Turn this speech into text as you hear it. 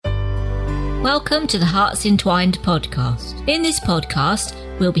Welcome to the Hearts Entwined podcast. In this podcast,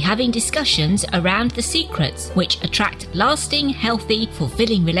 we'll be having discussions around the secrets which attract lasting, healthy,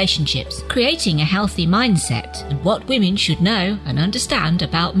 fulfilling relationships, creating a healthy mindset, and what women should know and understand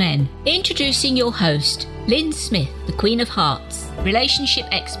about men. Introducing your host, Lynn Smith, the Queen of Hearts, relationship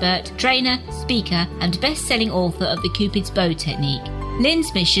expert, trainer, speaker, and best-selling author of the Cupid's Bow Technique.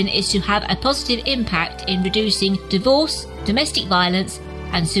 Lynn's mission is to have a positive impact in reducing divorce, domestic violence,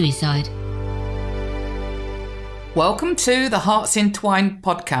 and suicide. Welcome to the Hearts Entwined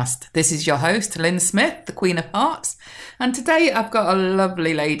podcast. This is your host, Lynn Smith, the Queen of Hearts. And today I've got a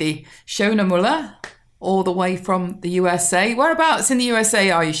lovely lady, Shona Muller, all the way from the USA. Whereabouts in the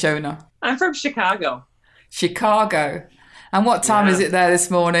USA are you, Shona? I'm from Chicago. Chicago. And what time is it there this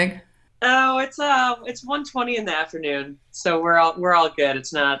morning? Oh, it's 1:20 in the afternoon. So we're all good.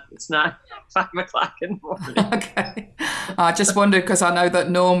 It's not 5 o'clock in the morning. Okay. I just wondered because I know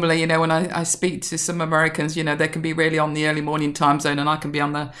that normally, when I speak to some Americans, they can be really on the early morning time zone and I can be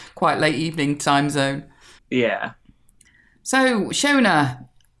on the quite late evening time zone. Yeah. So, Shona,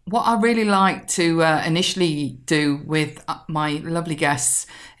 what I really like to initially do with my lovely guests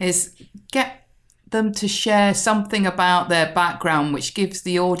is get them to share something about their background which gives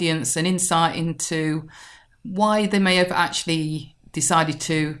the audience an insight into why they may have actually decided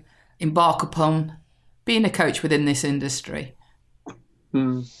to embark upon being a coach within this industry.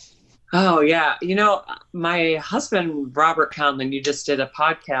 Oh, yeah. My husband, Robert Conlon, you just did a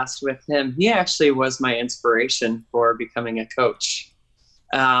podcast with him. He actually was my inspiration for becoming a coach.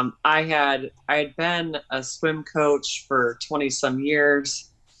 I had been a swim coach for 20 some years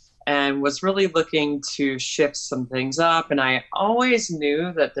and was really looking to shift some things up. And I always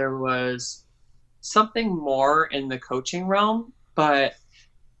knew that there was something more in the coaching realm, but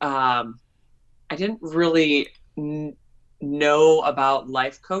I didn't really know about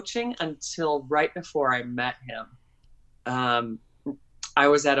life coaching until right before I met him. I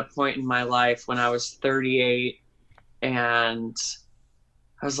was at a point in my life when I was 38 and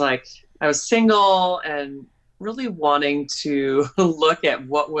I was single and really wanting to look at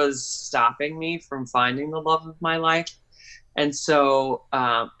what was stopping me from finding the love of my life. And so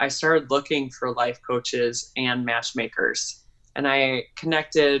I started looking for life coaches and matchmakers. And I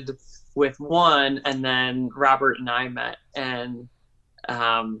connected with one, and then Robert and I met. And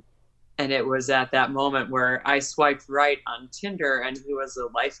it was at that moment where I swiped right on Tinder and he was a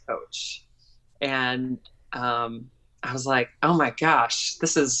life coach. And I was like, oh my gosh,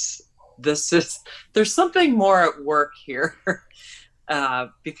 there's something more at work here.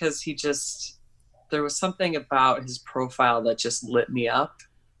 Because there was something about his profile that just lit me up.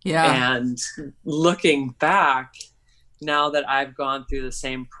 Yeah. And looking back, now that I've gone through the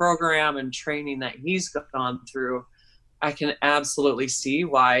same program and training that he's gone through, I can absolutely see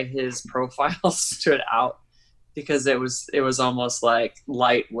why his profile stood out, because it was almost like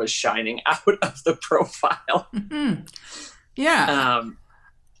light was shining out of the profile. Mm-hmm. Yeah.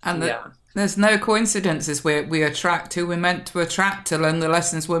 There's no coincidences. We attract who we're meant to attract to learn the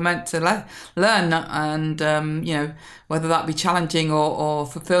lessons we're meant to learn. And, whether that be challenging or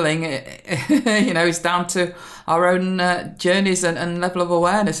fulfilling, is down to our own journeys and level of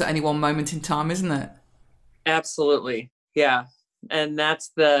awareness at any one moment in time, isn't it? Absolutely. Yeah. And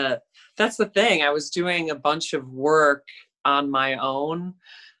that's the thing. I was doing a bunch of work on my own,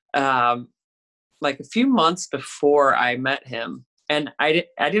 like a few months before I met him. And I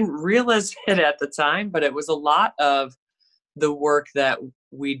didn't realize it at the time, but it was a lot of the work that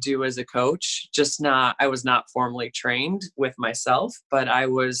we do as a coach. I was not formally trained with myself, but I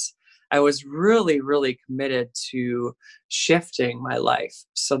was really, really committed to shifting my life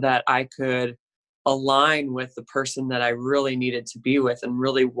so that I could align with the person that I really needed to be with and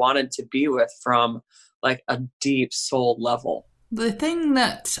really wanted to be with from like a deep soul level. The thing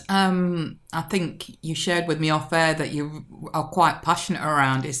that I think you shared with me off air that you are quite passionate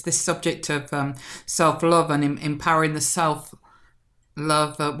around is this subject of self-love and empowering the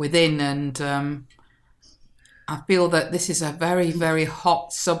self-love within. And I feel that this is a very, very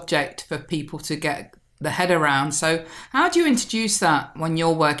hot subject for people to get the head around. So how do you introduce that when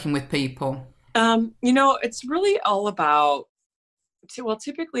you're working with people? It's really all about,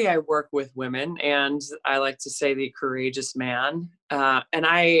 typically I work with women, and I like to say the courageous man. And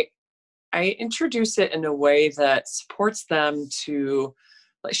I introduce it in a way that supports them to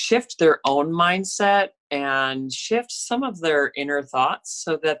shift their own mindset and shift some of their inner thoughts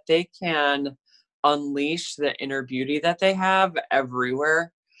so that they can unleash the inner beauty that they have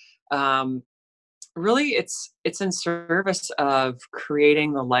everywhere. Really, it's in service of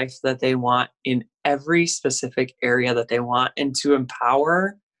creating the life that they want in every specific area that they want, and to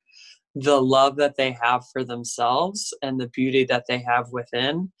empower the love that they have for themselves and the beauty that they have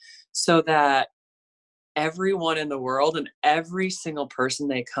within, so that everyone in the world and every single person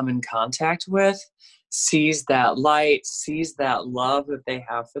they come in contact with sees that light, sees that love that they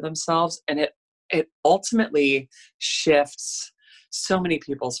have for themselves. And it ultimately shifts so many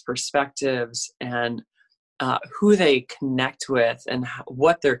people's perspectives and who they connect with and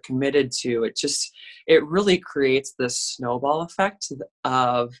what they're committed to. It really creates this snowball effect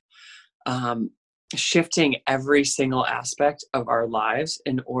of shifting every single aspect of our lives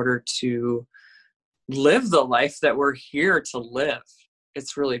in order to live the life that we're here to live.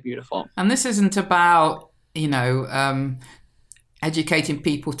 It's really beautiful. And this isn't about, educating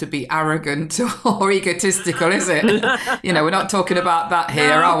people to be arrogant or egotistical, is it? We're not talking about that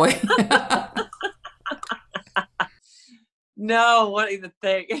here, are we? No, what even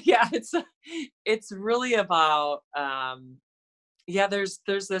thing? Yeah, it's really about there's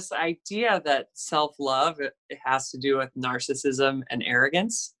this idea that self-love, it has to do with narcissism and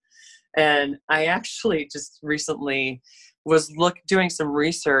arrogance. And I actually just recently was doing some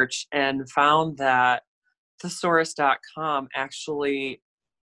research and found that thesaurus.com actually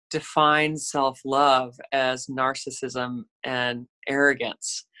defines self-love as narcissism and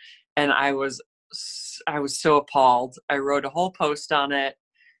arrogance. And I was so appalled. I wrote a whole post on it.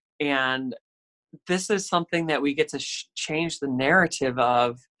 And this is something that we get to change the narrative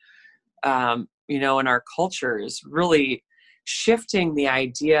of, in our culture, is really shifting the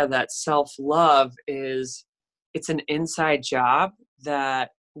idea that self-love it's an inside job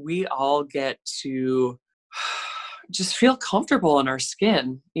that we all get to just feel comfortable in our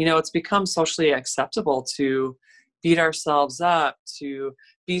skin. It's become socially acceptable to beat ourselves up, to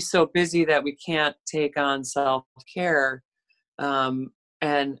be so busy that we can't take on self-care. And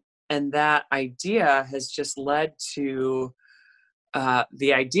that idea has just led to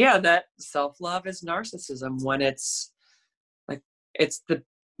the idea that self-love is narcissism, when it's the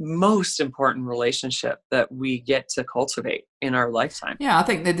most important relationship that we get to cultivate in our lifetime. Yeah, I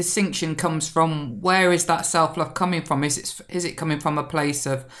think the distinction comes from, where is that self-love coming from? Is it coming from a place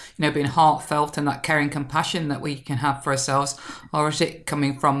of, being heartfelt and that caring compassion that we can have for ourselves? Or is it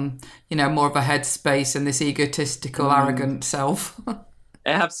coming from, more of a headspace and this egotistical, arrogant self?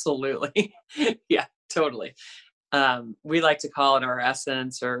 Absolutely. Yeah, totally. We like to call it our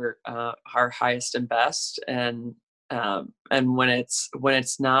essence, or our highest and best. And when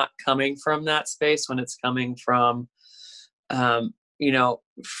it's not coming from that space, when it's coming from,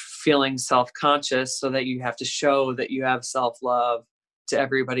 feeling self-conscious so that you have to show that you have self-love to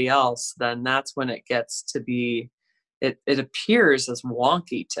everybody else, then that's when it gets to be, it appears as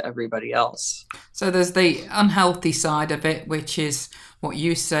wonky to everybody else. So there's the unhealthy side of it, which is what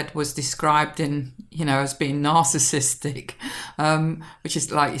you said was described in, as being narcissistic, which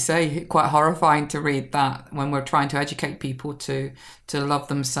is, like you say, quite horrifying to read that when we're trying to educate people to love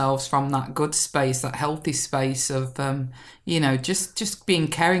themselves from that good space, that healthy space of, just being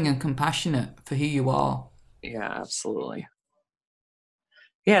caring and compassionate for who you are. Yeah, absolutely.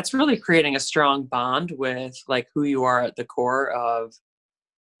 Yeah, it's really creating a strong bond with who you are at the core of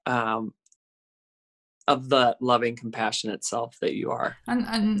the loving, compassionate self that you are.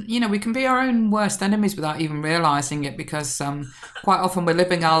 And we can be our own worst enemies without even realizing it, because quite often we're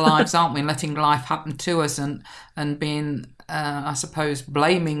living our lives, aren't we, and letting life happen to us and being, I suppose,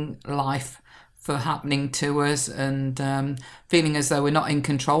 blaming life for happening to us, and feeling as though we're not in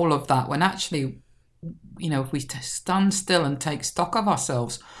control of that, when actually, if we stand still and take stock of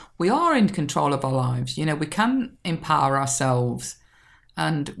ourselves, we are in control of our lives. We can empower ourselves,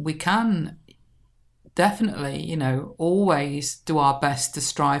 and we can definitely, always do our best to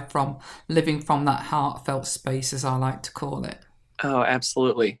strive from living from that heartfelt space, as I like to call it. Oh,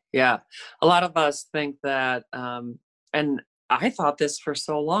 absolutely. Yeah. A lot of us think that, and I thought this for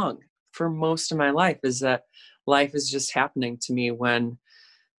so long, for most of my life, is that life is just happening to me, when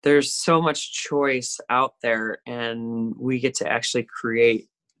there's so much choice out there, and we get to actually create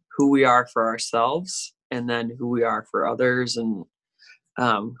who we are for ourselves, and then who we are for others, and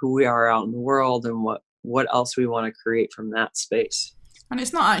who we are out in the world, and what else we want to create from that space. And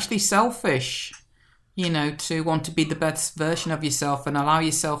it's not actually selfish, to want to be the best version of yourself and allow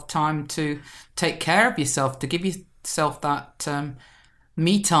yourself time to take care of yourself, to give yourself that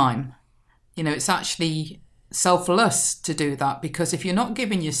me time. It's actually selfless to do that, because if you're not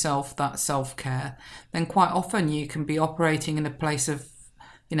giving yourself that self-care, then quite often you can be operating in a place of,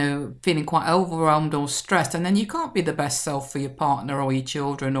 feeling quite overwhelmed or stressed, and then you can't be the best self for your partner or your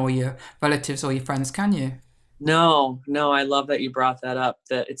children or your relatives or your friends, can you? No, I love that you brought that up,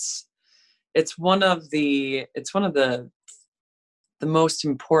 that it's one of the the most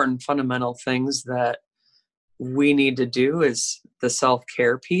important fundamental things that we need to do is the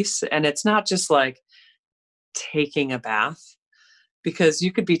self-care piece. And it's not just like taking a bath, because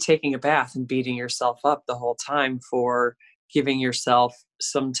you could be taking a bath and beating yourself up the whole time for giving yourself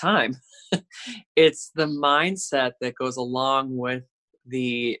some time. It's the mindset that goes along with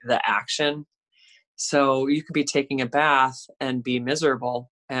the action. So you could be taking a bath and be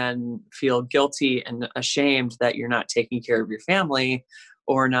miserable and feel guilty and ashamed that you're not taking care of your family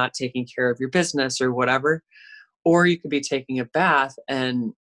or not taking care of your business or whatever. Or you could be taking a bath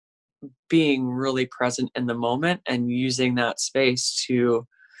and being really present in the moment and using that space to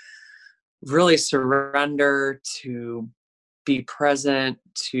really surrender, to be present,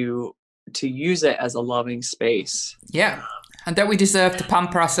 to use it as a loving space. Yeah. And don't we deserve to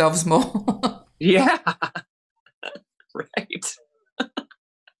pamper ourselves more? Yeah. Right.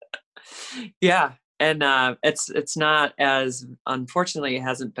 Yeah. And it's not as, unfortunately, it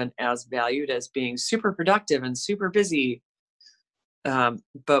hasn't been as valued as being super productive and super busy.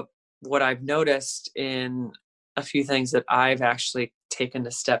 But what I've noticed in a few things that I've actually taken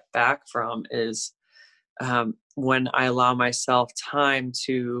a step back from is when I allow myself time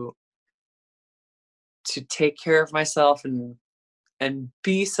to take care of myself and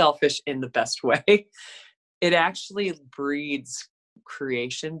be selfish in the best way, it actually breeds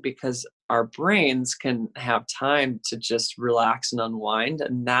creation, because our brains can have time to just relax and unwind.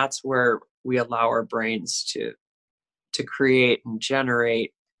 And that's where we allow our brains to create and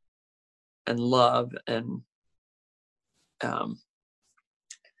generate and love. And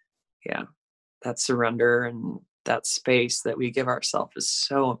that surrender and that space that we give ourselves is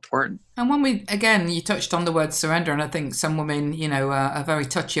so important. And when you touched on the word surrender, and I think some women, are very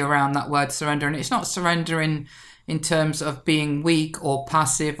touchy around that word surrender. And it's not surrendering in terms of being weak or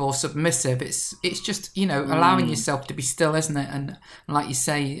passive or submissive. It's just, allowing yourself to be still, isn't it? And like you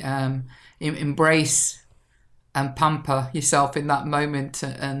say, embrace and pamper yourself in that moment,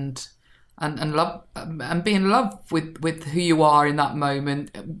 and love, and be in love with who you are in that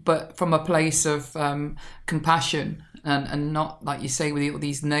moment, but from a place of compassion, and not, like you say, with all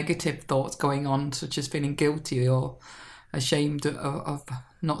these negative thoughts going on, such as feeling guilty or ashamed of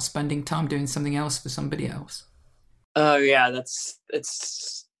not spending time doing something else for somebody else. Oh yeah,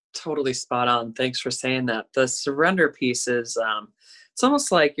 it's totally spot on. Thanks for saying that. The surrender piece is it's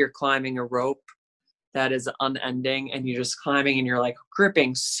almost like you're climbing a rope that is unending, and you're just climbing and you're like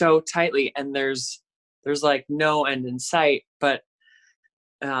gripping so tightly, and there's like no end in sight. But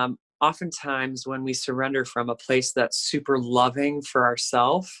oftentimes when we surrender from a place that's super loving for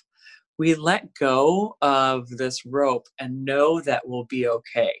ourselves, we let go of this rope and know that we'll be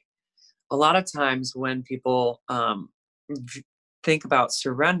okay. A lot of times when people think about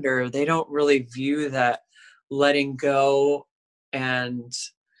surrender, they don't really view that letting go and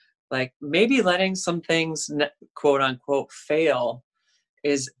like maybe letting some things, quote unquote, fail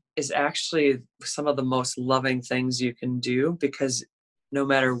is actually some of the most loving things you can do, because no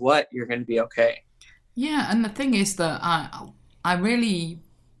matter what, you're going to be okay. Yeah. And the thing is that I really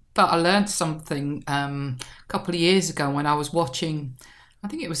felt I learned something a couple of years ago when I was watching, I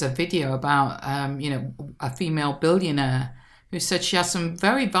think it was a video about, a female billionaire who said she has some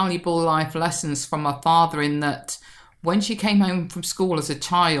very valuable life lessons from her father, in that when she came home from school as a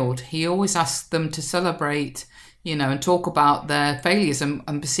child, he always asked them to celebrate, and talk about their failures and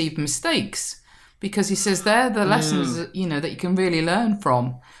perceived mistakes, because he says they're the lessons, that you can really learn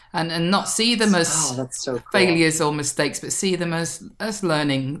from, and not see them as that's so cool. failures or mistakes, but see them as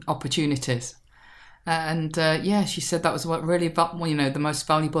learning opportunities. And she said that was what really, the most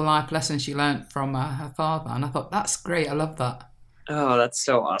valuable life lesson she learned from her father. And I thought, that's great. I love that. Oh, that's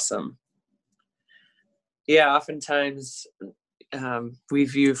so awesome. Yeah, oftentimes we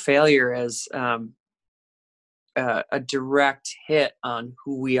view failure as a direct hit on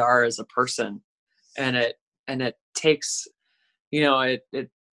who we are as a person, and it takes,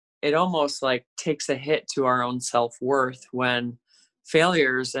 it almost like takes a hit to our own self-worth, when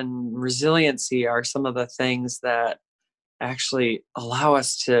failures and resiliency are some of the things that actually allow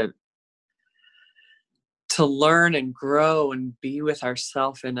us to learn and grow and be with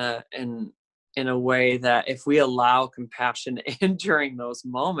ourselves in a way that if we allow compassion in during those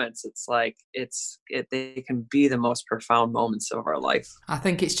moments, it's like they can be the most profound moments of our life. I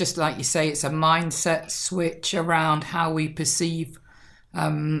think it's just like you say, it's a mindset switch around how we perceive,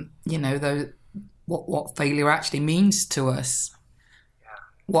 what failure actually means to us,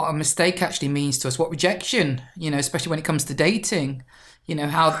 what a mistake actually means to us, what rejection, especially when it comes to dating.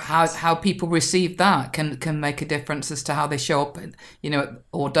 How people receive that can make a difference as to how they show up,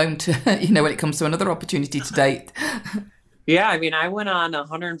 or don't, when it comes to another opportunity to date. Yeah, I mean, I went on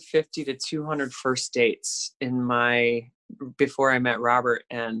 150 to 200 first dates before I met Robert.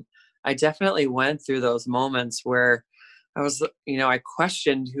 And I definitely went through those moments where I was, I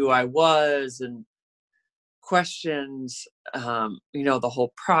questioned who I was and questioned, the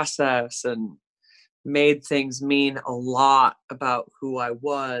whole process, and made things mean a lot about who I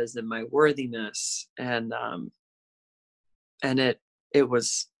was and my worthiness. And it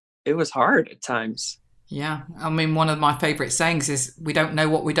was, it was hard at times. Yeah, I mean, one of my favourite sayings is, "We don't know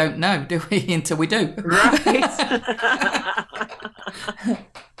what we don't know, do we?" Until we do. Right.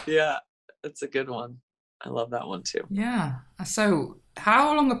 Yeah, that's a good one. I love that one too. Yeah. So,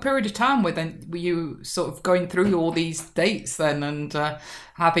 how long a period of time were you sort of going through all these dates then, and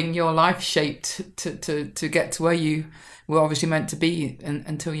having your life shaped to get to where you were obviously meant to be,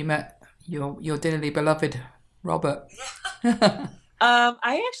 until you met your dearly beloved Robert?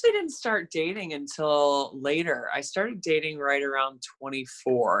 I actually didn't start dating until later. I started dating right around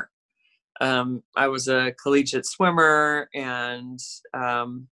 24. I was a collegiate swimmer, and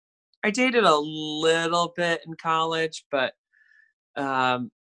I dated a little bit in college, but a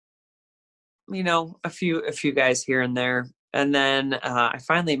few guys here and there. And then I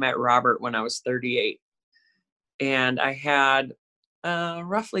finally met Robert when I was 38, and I had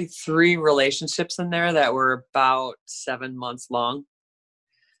roughly 3 relationships in there that were about 7 months long.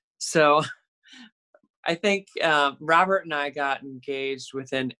 So I think Robert and I got engaged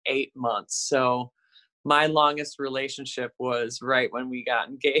within 8 months. So my longest relationship was right when we got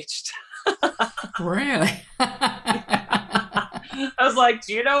engaged. Really? I was like,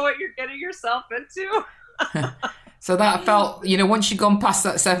 do you know what you're getting yourself into? So that felt, once you'd gone past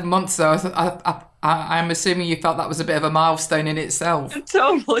that 7 months, though, I'm assuming you felt that was a bit of a milestone in itself.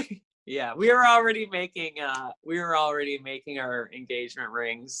 Totally. Yeah, we were already making our engagement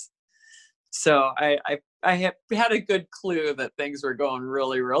rings. So I had a good clue that things were going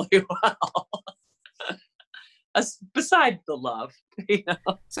really, really well. Beside the love,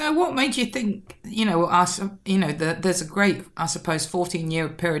 So what made you think, there's a great, I suppose, 14-year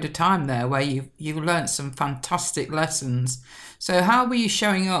period of time there where you learned some fantastic lessons. So how were you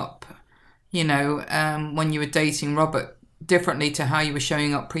showing up, when you were dating Robert, differently to how you were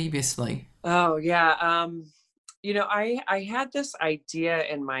showing up previously? Oh yeah. I had this idea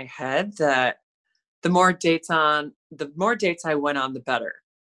in my head that the more dates I went on, the better.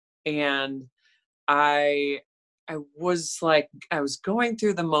 And I was going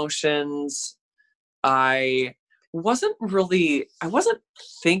through the motions. I wasn't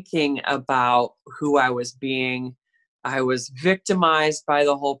thinking about who I was being. I was victimized by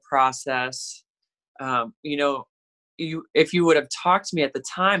the whole process. If you would have talked to me at the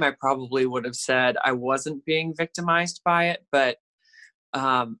time, I probably would have said I wasn't being victimized by it. But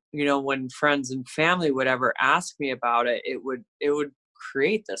when friends and family would ever ask me about it, it would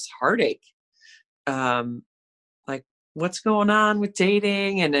create this heartache. Like, what's going on with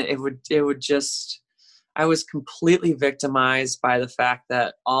dating? And it would just, I was completely victimized by the fact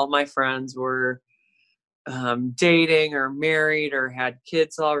that all my friends were dating or married or had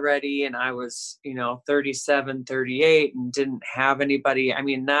kids already, and I was 37, 38 and didn't have anybody. I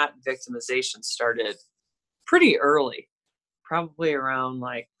mean, that victimization started pretty early, probably around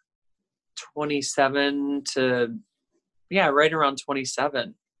like 27 to right around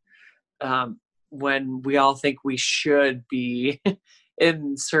 27, when we all think we should be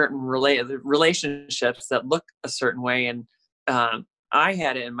in certain relationships that look a certain way. And I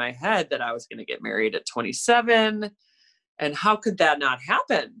had it in my head that I was going to get married at 27. And how could that not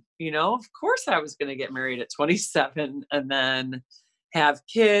happen? Of course I was going to get married at 27 and then have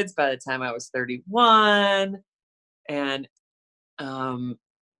kids by the time I was 31. And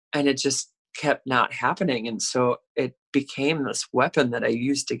it just kept not happening. And so it became this weapon that I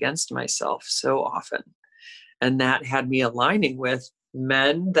used against myself so often. And that had me aligning with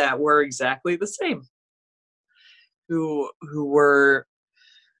men that were exactly the same, who were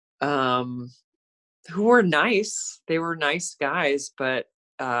nice. They were nice guys, but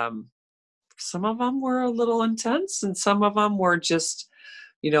some of them were a little intense, and some of them were just,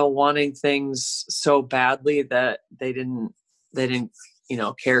 wanting things so badly that they didn't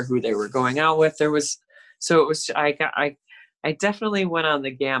care who they were going out with. I definitely went on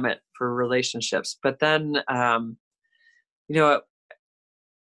the gamut for relationships, but then, or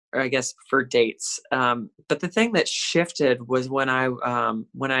I guess for dates. But the thing that shifted was when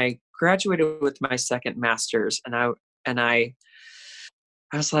I graduated with my second master's, and I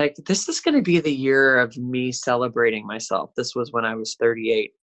was like, this is going to be the year of me celebrating myself. This was when I was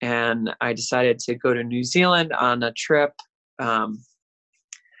 38, and I decided to go to New Zealand on a trip.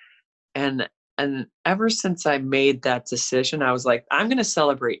 And And ever since I made that decision, I was like, I'm going to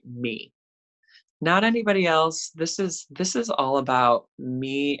celebrate me, not anybody else. This is all about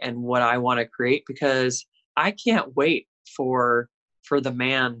me and what I want to create, because I can't wait for the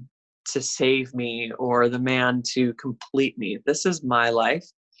man to save me or the man to complete me. This is my life.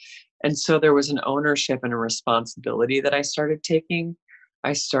 And so there was an ownership and a responsibility that I started taking.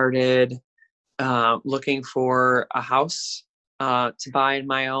 I started looking for a house to buy in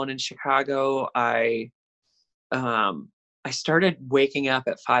my own in Chicago. I started waking up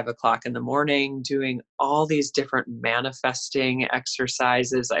at 5 o'clock in the morning, doing all these different manifesting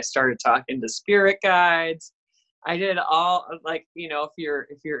exercises. I started talking to spirit guides. I did all, like, if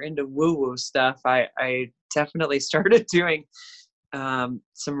you're into woo-woo stuff, I definitely started doing some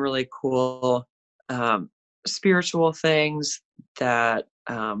really cool spiritual things that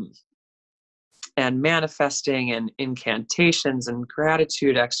and manifesting and incantations and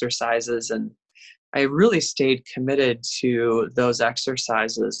gratitude exercises. And I really stayed committed to those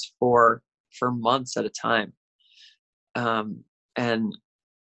exercises for months at a time. I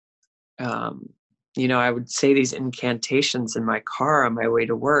would say these incantations in my car on my way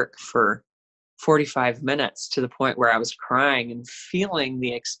to work for 45 minutes, to the point where I was crying and feeling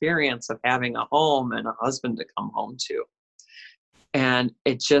the experience of having a home and a husband to come home to. And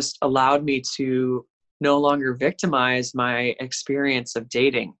it just allowed me to no longer victimize my experience of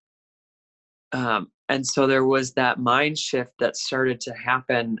dating. And so there was that mind shift that started to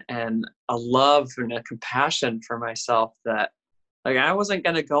happen, and a love and a compassion for myself, that like I wasn't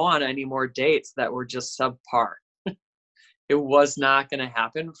going to go on any more dates that were just subpar. It was not going to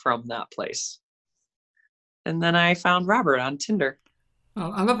happen from that place. And then I found Robert on Tinder.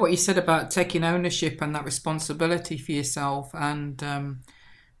 Well, I love what you said about taking ownership and that responsibility for yourself. And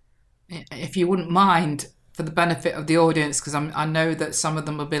if you wouldn't mind, for the benefit of the audience, because I know that some of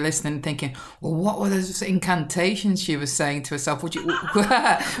them will be listening and thinking, well, what were those incantations she was saying to herself? Would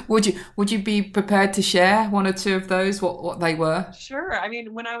you be prepared to share one or two of those, what they were? Sure. I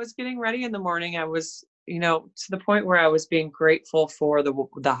mean, when I was getting ready in the morning, I was, to the point where I was being grateful for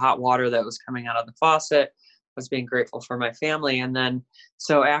the hot water that was coming out of the faucet. I was being grateful for my family. And then,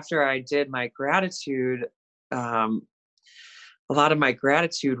 so after I did my gratitude, a lot of my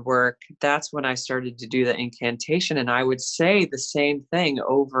gratitude work, that's when I started to do the incantation. And I would say the same thing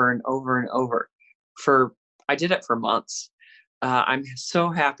over and over and over. I did it for months. I'm so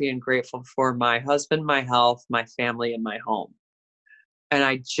happy and grateful for my husband, my health, my family, and my home. And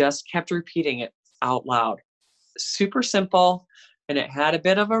I just kept repeating it out loud. Super simple. And it had a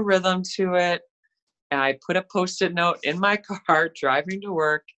bit of a rhythm to it. And I put a Post-it note in my car driving to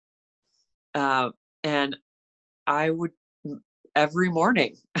work. And I would, every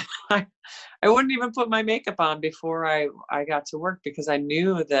morning, I wouldn't even put my makeup on before I got to work, because I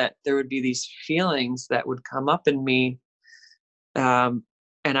knew that there would be these feelings that would come up in me. And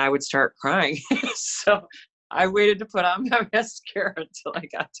I would start crying. So I waited to put on my mascara until I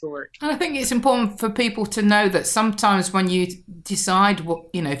got to work. And I think it's important for people to know that sometimes when you decide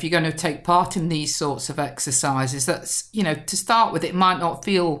if you're going to take part in these sorts of exercises, that's, to start with, it might not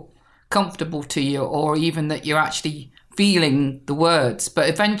feel comfortable to you, or even that you're actually feeling the words, but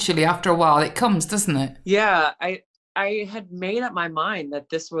eventually after a while it comes, doesn't it? Yeah. I had made up my mind that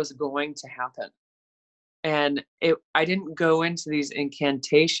this was going to happen. And I didn't go into these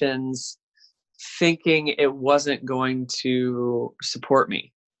incantations thinking it wasn't going to support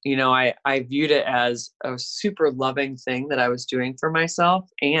me. I viewed it as a super loving thing that I was doing for myself.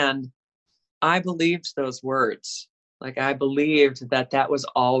 And I believed those words. Like, I believed that was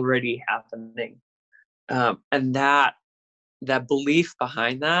already happening. And that belief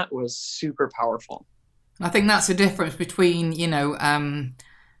behind that was super powerful. I think that's the difference between,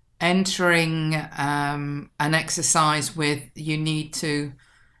 entering an exercise with, you need to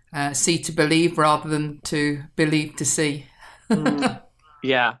see to believe rather than to believe to see.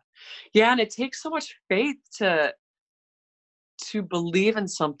 Yeah. And it takes so much faith to believe in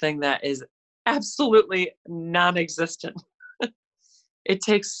something that is absolutely non-existent. It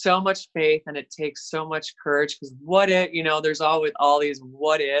takes so much faith, and it takes so much courage, because what if, there's always all these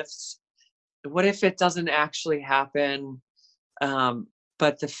what ifs. What if it doesn't actually happen?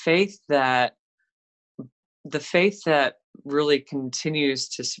 But the faith that really continues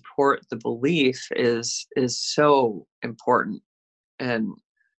to support the belief is so important and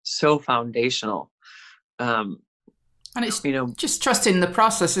so foundational. And it's just trusting the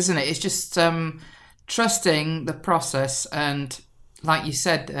process, isn't it? It's just trusting the process. And like you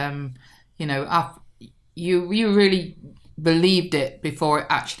said, you really believed it before it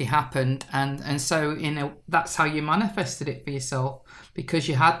actually happened, and so that's how you manifested it for yourself. because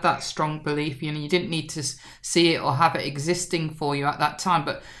you had that strong belief. You didn't need to see it or have it existing for you at that time.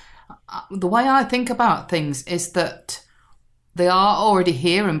 But the way I think about things is that they are already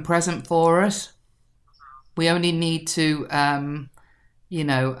here and present for us. We only need to, the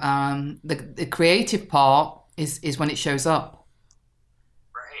creative part is when it shows up.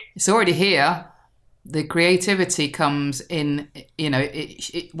 Right. It's already here. The creativity comes in,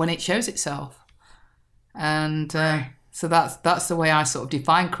 when it shows itself. And so that's the way I sort of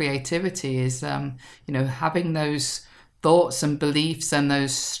define creativity is, having those thoughts and beliefs and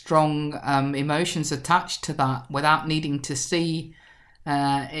those strong emotions attached to that without needing to see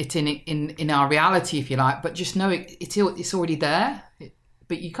it in our reality, if you like, but just know it's already there,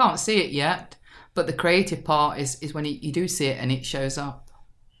 but you can't see it yet. But the creative part is when you do see it and it shows up.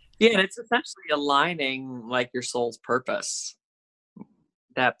 Yeah, and it's essentially aligning like your soul's purpose.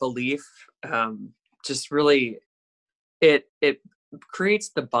 That belief just really, it creates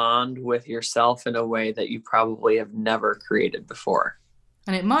the bond with yourself in a way that you probably have never created before.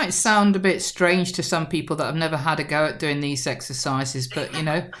 And it might sound a bit strange to some people that have never had a go at doing these exercises, but,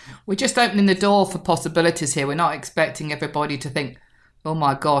 we're just opening the door for possibilities here. We're not expecting everybody to think, oh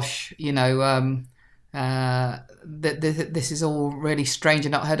my gosh, this is all really strange.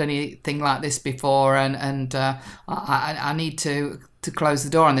 I've not heard anything like this before, and I need to close the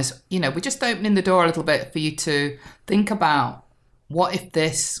door on this. We're just opening the door a little bit for you to think about what if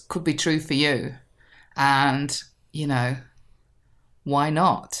this could be true for you, and why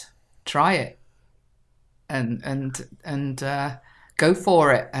not try it and go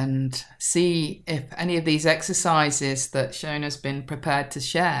for it and see if any of these exercises that Shona's been prepared to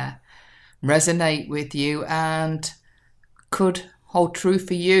share resonate with you and could hold true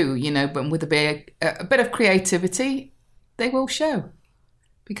for you, but with a bit of creativity, they will show.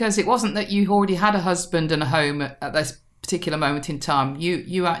 Because it wasn't that you already had a husband and a home at this particular moment in time.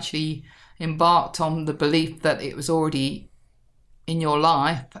 You actually embarked on the belief that it was already in your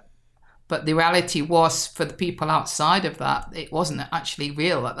life, but the reality was, for the people outside of that, it wasn't actually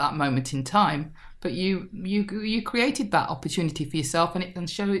real at that moment in time. But you created that opportunity for yourself, and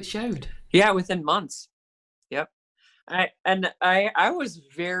it showed. Yeah, within months. Yep. I was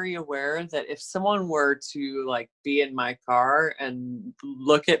very aware that if someone were to like be in my car and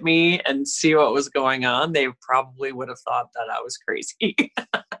look at me and see what was going on, they probably would have thought that I was crazy.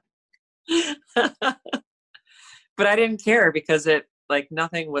 But I didn't care, because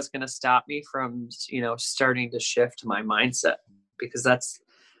nothing was going to stop me from, starting to shift my mindset, because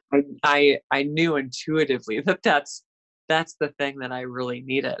I knew intuitively that that's the thing that I really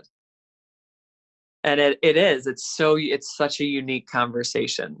needed. And it's such a unique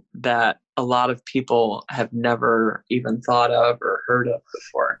conversation that a lot of people have never even thought of or heard of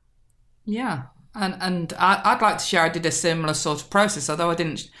before. Yeah. And I'd like to share, I did a similar sort of process, although I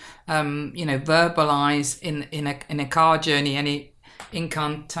didn't, verbalize in a car journey any I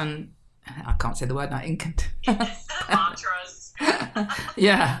can't say the word now, Mantras.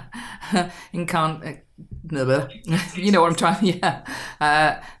 Yeah. You know what I'm trying,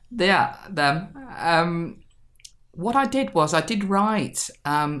 what I did was I did write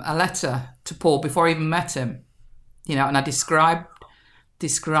a letter to Paul before I even met him, and I described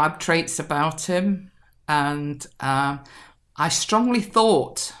traits about him, and I strongly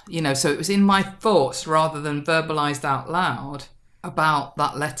thought, so it was in my thoughts rather than verbalized out loud about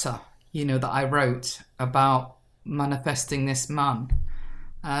that letter, that I wrote about manifesting this man,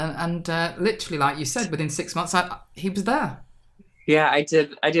 and literally, like you said, within 6 months, he was there. Yeah, I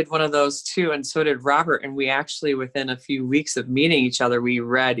did one of those too, and so did Robert. And we actually, within a few weeks of meeting each other, we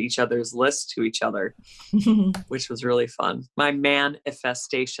read each other's list to each other, which was really fun. My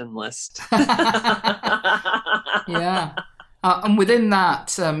manifestation list. Yeah. And within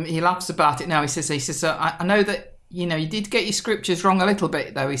that, he laughs about it now. He says, I know that, you did get your scriptures wrong a little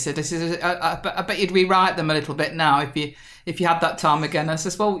bit, though. He said, I bet you'd rewrite them a little bit now if you had that time again. I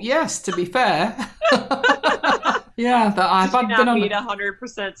says, well, yes, to be fair. Yeah, that I've been on. Meet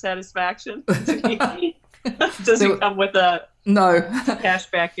 100% satisfaction. Does it come with a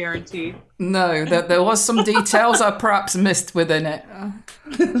cashback guarantee? No, there was some details I perhaps missed within it.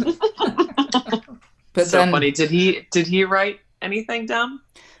 But so then, funny. Did he write anything down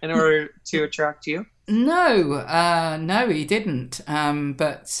in order to attract you? No, he didn't.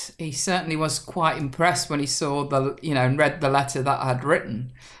 But he certainly was quite impressed when he saw and read the letter that I had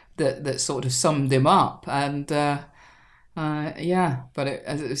written. That sort of summed him up, and but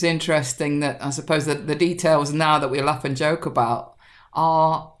it was interesting that I suppose that the details now that we laugh and joke about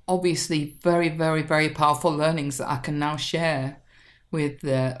are obviously very, very, very powerful learnings that I can now share with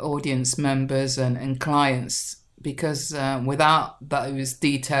the audience members and clients, because without those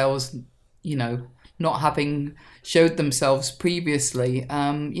details, not having showed themselves previously,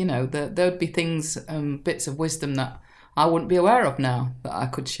 there would be things, bits of wisdom that I wouldn't be aware of now that I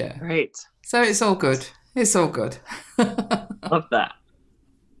could share. Right. So it's all good. It's all good. Love that.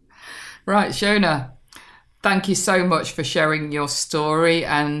 Right, Shona, thank you so much for sharing your story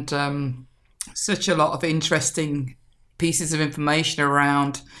and such a lot of interesting pieces of information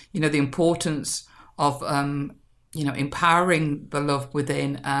around, the importance of, empowering the love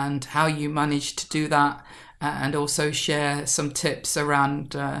within and how you managed to do that, and also share some tips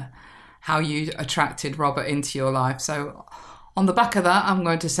around how you attracted Robert into your life. So on the back of that, I'm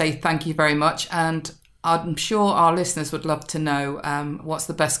going to say thank you very much. And I'm sure our listeners would love to know what's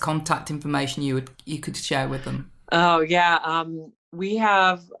the best contact information you could share with them. Oh, yeah. We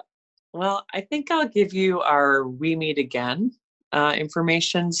have, I think I'll give you our We Meet Again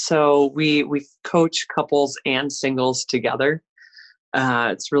information. So we coach couples and singles together.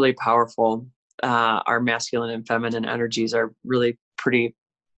 It's really powerful. Our masculine and feminine energies are really pretty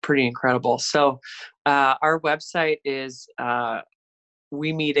incredible. So our website is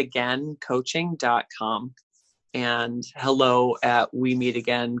wemeetagaincoaching.com and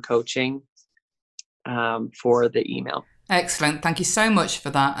hello@wemeetagaincoaching for the email. Excellent. Thank you so much for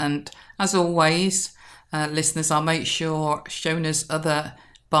that. And as always, listeners, I'll make sure Shona's other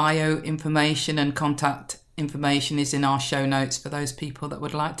bio information and contact information is in our show notes for those people that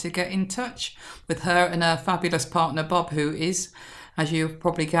would like to get in touch with her and her fabulous partner, Bob, who is, as you've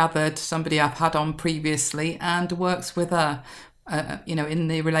probably gathered, somebody I've had on previously and works with her, in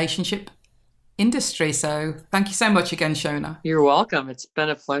the relationship industry. So thank you so much again, Shona. You're welcome. It's been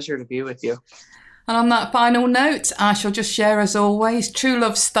a pleasure to be with you. And on that final note, I shall just share, as always, true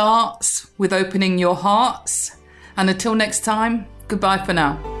love starts with opening your hearts. And until next time, goodbye for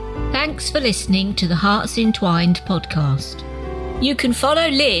now. Thanks for listening to the Hearts Entwined podcast. You can follow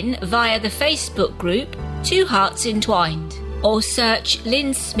Lynn via the Facebook group Two Hearts Entwined, or search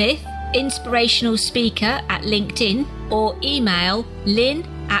Lynn Smith, inspirational speaker, at LinkedIn, or email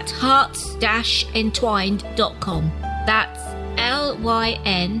lynn@hearts-entwined.com. That's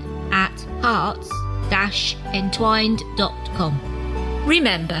LYN@hearts-entwined.com.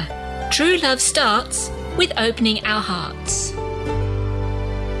 Remember, true love starts with opening our hearts.